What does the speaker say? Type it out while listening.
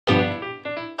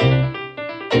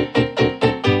Hi,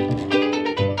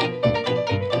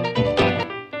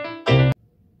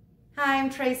 I'm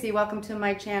Tracy. Welcome to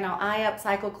my channel. I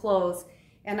upcycle clothes,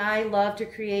 and I love to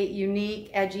create unique,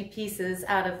 edgy pieces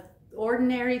out of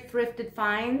ordinary thrifted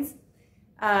finds.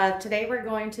 Today we're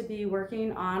going to be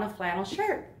working on a flannel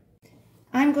shirt.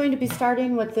 I'm going to be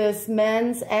starting with this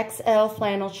men's XL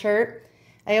flannel shirt.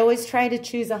 I always try to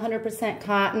choose 100%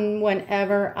 cotton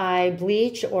whenever I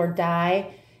bleach or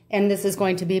dye, and this is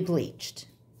going to be bleached.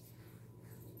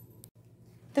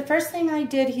 The first thing I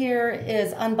did here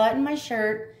is unbutton my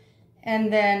shirt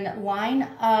and then line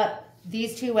up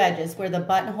these two edges where the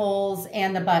buttonholes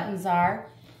and the buttons are.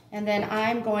 And then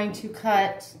I'm going to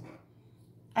cut,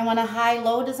 I want a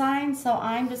high-low design, so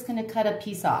I'm just going to cut a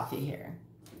piece off of here,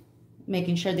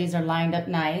 making sure these are lined up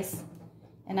nice.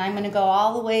 And I'm going to go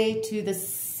all the way to the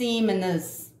seam in the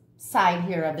side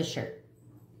here of the shirt.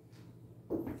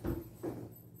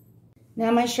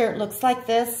 Now my shirt looks like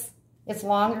this. It's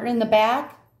longer in the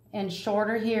back and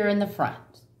shorter here in the front.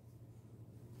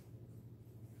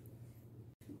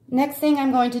 Next thing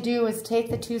I'm going to do is take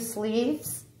the two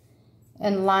sleeves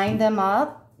and line them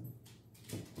up.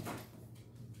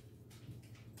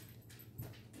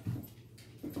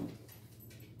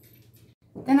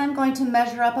 Then I'm going to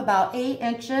measure up about 8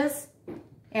 inches,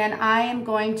 and I am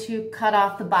going to cut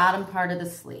off the bottom part of the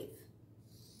sleeve.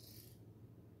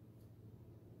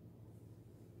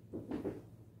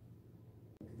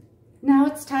 Now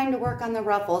it's time to work on the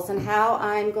ruffles, and how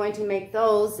I'm going to make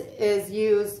those is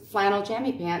use flannel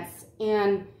jammy pants,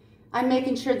 and I'm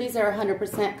making sure these are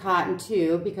 100% cotton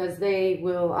too, because they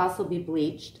will also be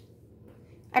bleached.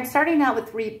 I'm starting out with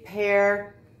 3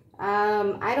 pair.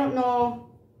 I don't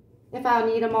know if I'll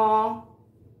need them all,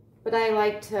 but I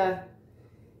like to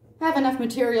have enough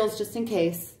materials just in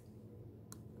case.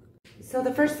 So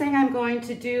the first thing I'm going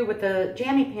to do with the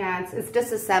jammy pants is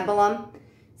disassemble them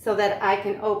so that I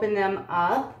can open them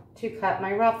up to cut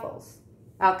my ruffles.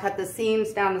 I'll cut the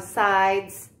seams down the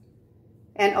sides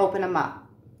and open them up.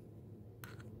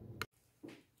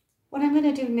 What I'm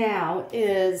going to do now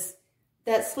is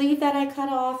that sleeve that I cut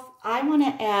off, I want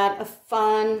to add a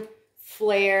fun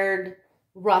flared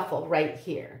ruffle right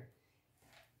here.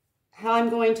 How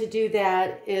I'm going to do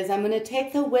that is I'm going to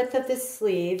take the width of this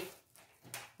sleeve,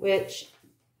 which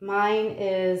mine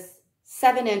is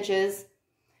 7 inches,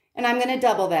 and I'm going to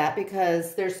double that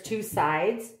because there's 2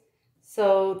 sides.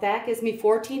 So that gives me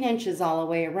 14 inches all the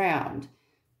way around.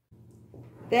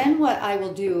 Then what I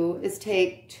will do is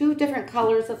take 2 different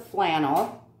colors of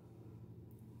flannel,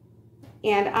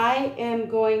 and I am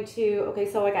going to,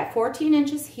 okay, so I got 14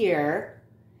 inches here.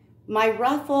 My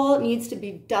ruffle needs to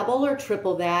be double or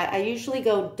triple that. I usually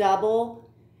go double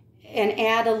and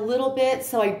add a little bit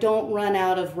so I don't run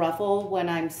out of ruffle when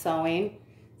I'm sewing.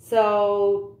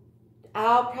 So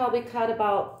I'll probably cut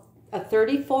about a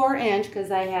 34 inch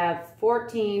because I have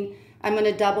 14. I'm going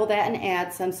to double that and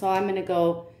add some. So I'm going to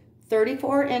go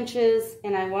 34 inches,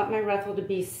 and I want my ruffle to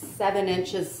be 7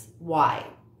 inches wide.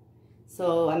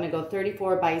 So I'm going to go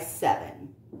 34 by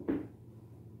 7.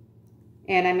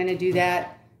 And I'm going to do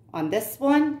that on this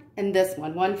one and this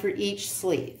one for each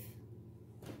sleeve.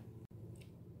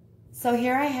 So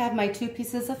here I have my 2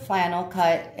 pieces of flannel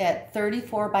cut at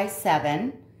 34 by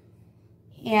 7.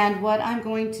 And what I'm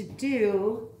going to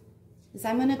do is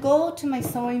I'm going to go to my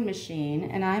sewing machine,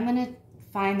 and I'm going to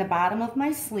find the bottom of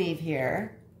my sleeve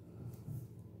here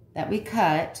that we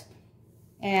cut,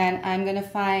 and I'm going to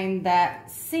find that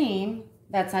seam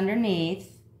that's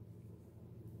underneath,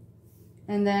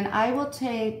 and then I will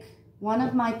take one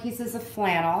of my pieces of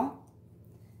flannel,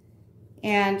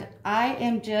 and I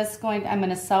am just going to, I'm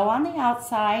going to sew on the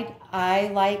outside. I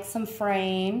like some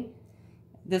fraying.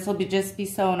 This will just be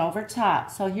sewn over top.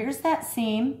 So here's that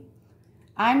seam.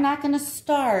 I'm not going to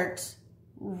start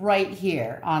right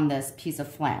here on this piece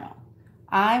of flannel.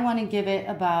 I want to give it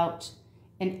about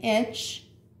an inch.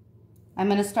 I'm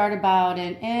going to start about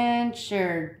an inch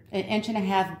or an inch and a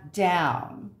half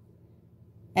down.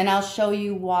 And I'll show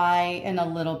you why in a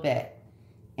little bit.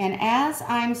 And as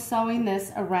I'm sewing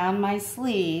this around my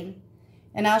sleeve,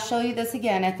 and I'll show you this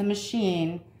again at the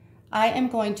machine, I am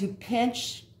going to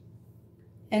pinch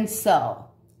and sew.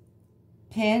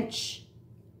 Pinch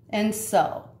and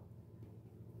sew.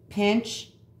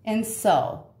 Pinch and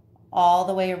sew all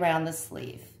the way around the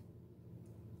sleeve,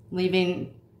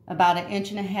 leaving about an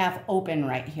inch and a half open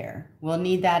right here. We'll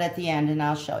need that at the end, and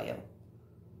I'll show you.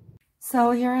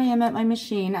 So here I am at my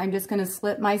machine. I'm just going to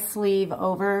slip my sleeve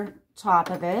over top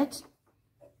of it.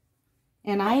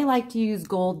 And I like to use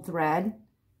gold thread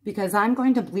because I'm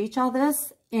going to bleach all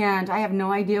this, and I have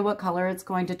no idea what color it's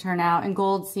going to turn out, and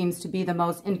gold seems to be the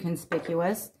most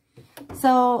inconspicuous.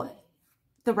 So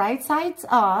the right side's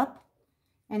up,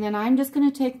 and then I'm just going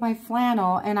to take my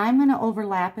flannel and I'm going to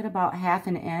overlap it about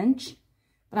 1/2 inch,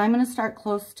 but I'm going to start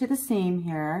close to the seam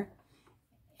here,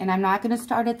 and I'm not going to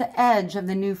start at the edge of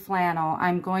the new flannel.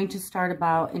 I'm going to start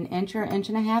about 1 inch or 1.5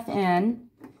 inches in,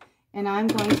 and I'm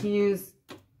going to use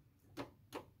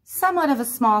somewhat of a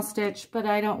small stitch, but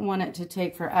I don't want it to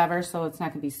take forever, so it's not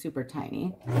going to be super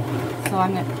tiny. So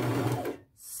I'm going to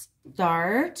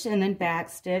start and then back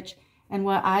stitch, and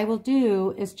what I will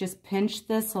do is just pinch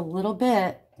this a little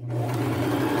bit,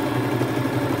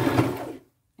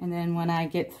 and then when I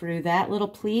get through that little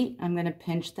pleat, I'm going to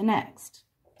pinch the next.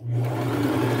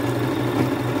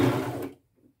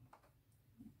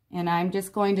 And I'm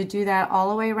just going to do that all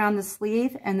the way around the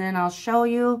sleeve, and then I'll show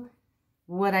you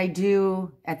what I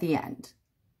do at the end.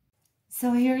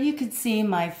 So here you can see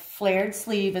my flared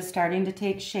sleeve is starting to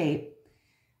take shape.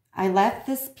 I left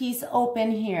this piece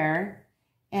open here,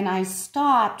 and I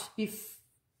stopped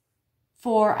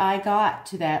before I got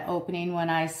to that opening when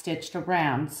I stitched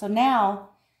around. So now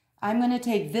I'm going to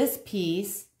take this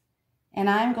piece and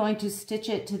I'm going to stitch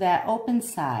it to that open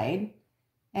side,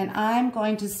 and I'm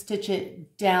going to stitch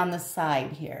it down the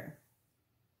side here.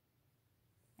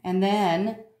 And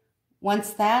then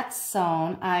once that's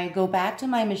sewn, I go back to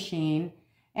my machine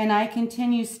and I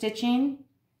continue stitching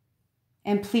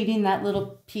and pleating that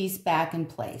little piece back in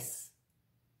place.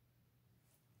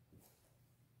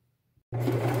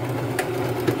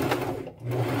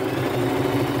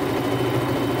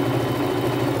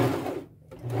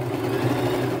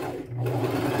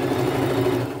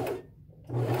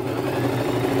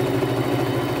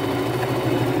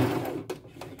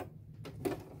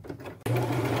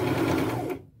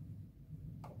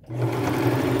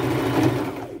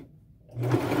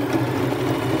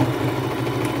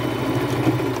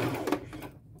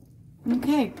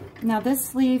 Okay, now this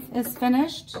sleeve is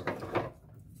finished,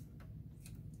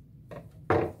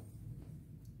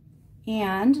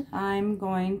 and I'm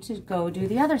going to go do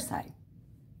the other side.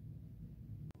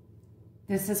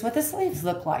 This is what the sleeves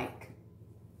look like.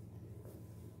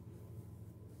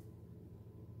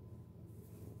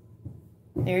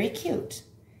 Very cute.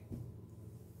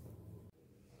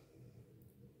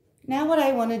 Now what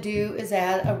I want to do is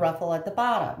add a ruffle at the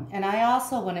bottom, and I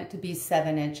also want it to be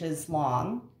 7 inches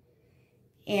long.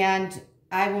 And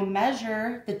I will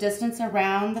measure the distance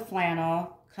around the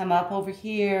flannel, come up over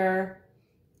here,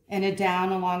 and it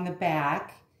down along the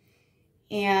back.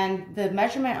 And the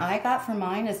measurement I got for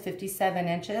mine is 57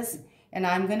 inches, and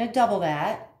I'm going to double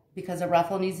that because a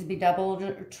ruffle needs to be doubled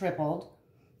or tripled.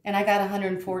 And I got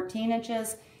 114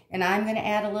 inches, and I'm going to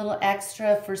add a little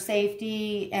extra for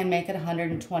safety and make it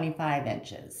 125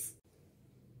 inches.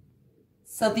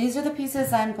 So these are the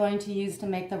pieces I'm going to use to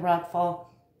make the ruffle.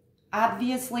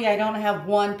 Obviously, I don't have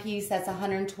one piece that's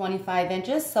 125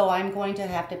 inches, so I'm going to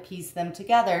have to piece them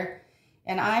together.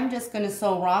 And I'm just going to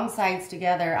sew wrong sides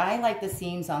together. I like the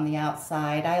seams on the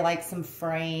outside. I like some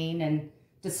fraying and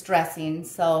distressing.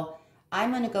 So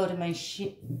I'm going to go to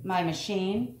my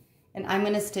machine, and I'm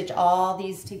going to stitch all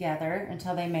these together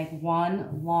until they make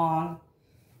one long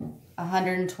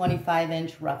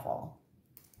 125-inch ruffle.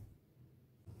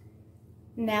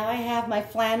 Now I have my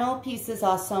flannel pieces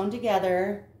all sewn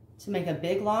together to make a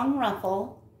big long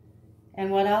ruffle, and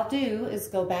what I'll do is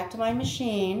go back to my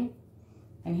machine,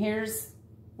 and here's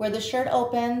where the shirt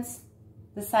opens.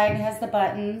 The side has the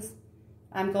buttons.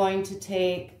 I'm going to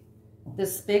take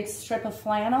this big strip of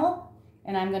flannel,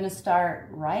 and I'm going to start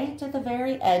right at the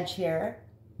very edge here,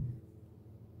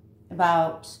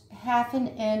 about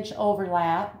 1/2 inch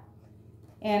overlap,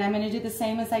 and I'm going to do the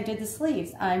same as I did the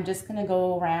sleeves. I'm just going to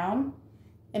go around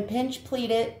and pinch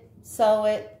pleat it, sew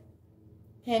it,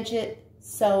 pinch it,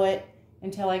 sew it,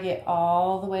 until I get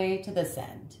all the way to this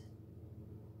end.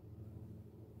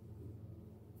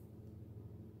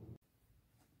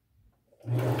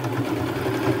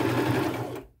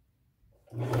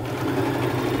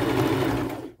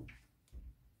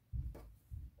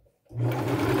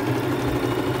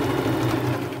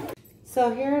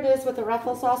 So here it is with the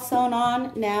ruffles all sewn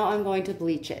on. Now I'm going to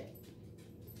bleach it.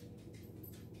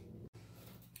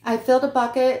 I filled a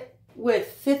bucket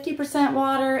with 50%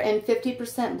 water and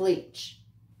 50% bleach.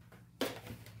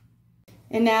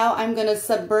 And now I'm going to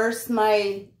submerge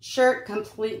my shirt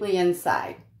completely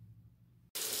inside.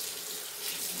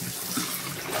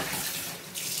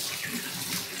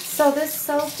 So this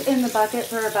soaked in the bucket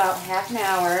for about 1/2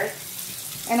 hour,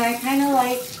 and I kind of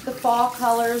liked the fall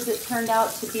colors it turned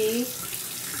out to be.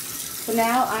 So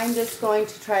now I'm just going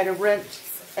to try to rinse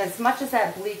as much of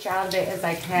that bleach out of it as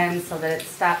I can so that it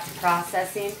stops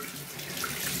processing.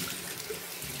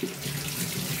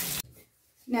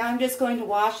 Now I'm just going to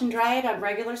wash and dry it on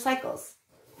regular cycles.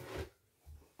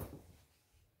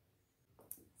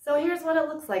 So here's what it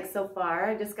looks like so far.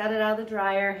 I just got it out of the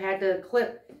dryer, had to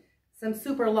clip some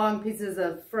super long pieces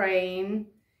of fraying,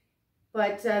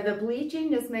 but the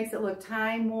bleaching just makes it look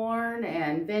time-worn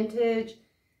and vintage.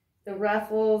 The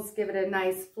ruffles give it a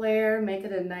nice flare, make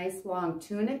it a nice long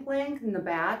tunic length in the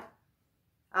back.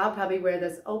 I'll probably wear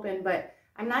this open, but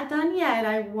I'm not done yet.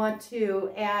 I want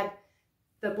to add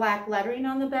the black lettering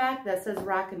on the back that says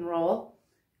rock and roll.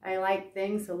 I like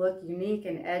things to look unique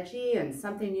and edgy and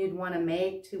something you'd want to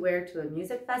make to wear to a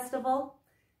music festival.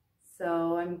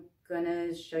 So I'm going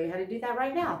to show you how to do that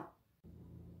right now.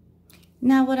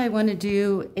 Now what I want to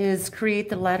do is create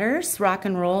the letters, rock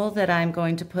and roll, that I'm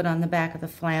going to put on the back of the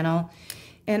flannel.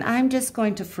 And I'm just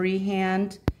going to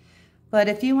freehand. But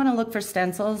if you want to look for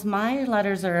stencils, my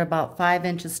letters are about 5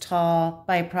 inches tall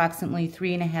by approximately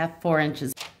 3.5, 4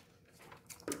 inches.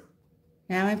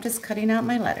 Now I'm just cutting out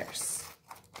my letters.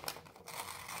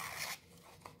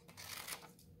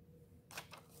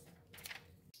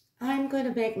 I'm going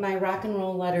to make my rock and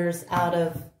roll letters out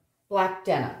of black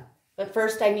denim. But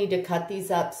first I need to cut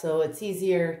these up so it's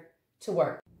easier to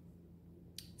work.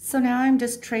 So now I'm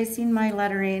just tracing my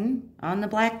lettering on the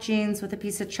black jeans with a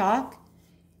piece of chalk.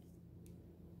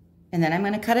 And then I'm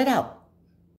going to cut it out.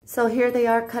 So here they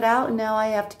are cut out, and now I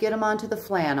have to get them onto the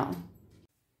flannel.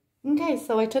 Okay,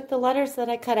 so I took the letters that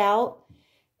I cut out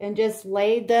and just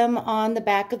laid them on the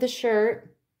back of the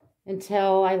shirt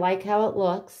until I like how it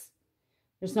looks.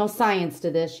 There's no science to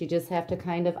this, you just have to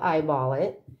kind of eyeball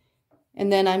it.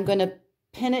 And then I'm going to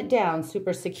pin it down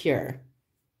super secure.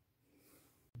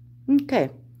 Okay,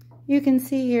 you can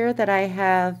see here that I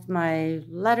have my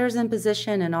letters in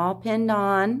position and all pinned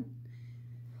on.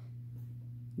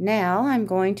 Now I'm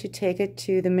going to take it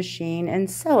to the machine and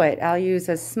sew it. I'll use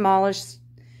a smallish,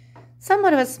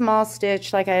 somewhat of a small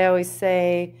stitch, like I always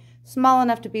say, small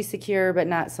enough to be secure, but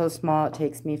not so small it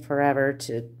takes me forever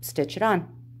to stitch it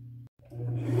on.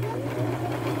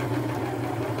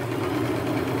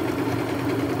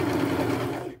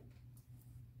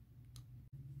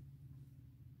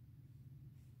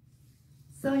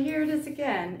 So here it is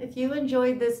again. If you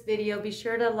enjoyed this video, be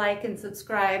sure to like and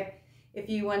subscribe if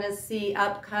you want to see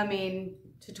upcoming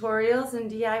tutorials and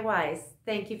DIYs.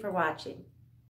 Thank you for watching.